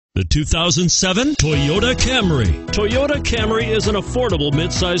The 2007 Toyota Camry. Toyota Camry is an affordable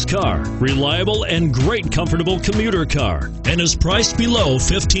midsize car, reliable and great comfortable commuter car, and is priced below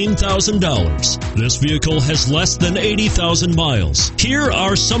 $15,000. This vehicle has less than 80,000 miles. Here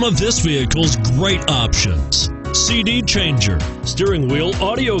are some of this vehicle's great options: CD changer, steering wheel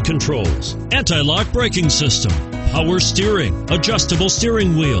audio controls, anti-lock braking system, power steering, adjustable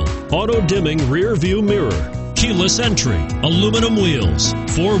steering wheel, auto-dimming rear view mirror, keyless entry, aluminum wheels,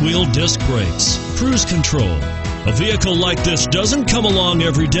 four-wheel disc brakes, cruise control. A vehicle like this doesn't come along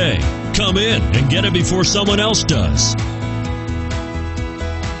every day. Come in and get it before someone else does.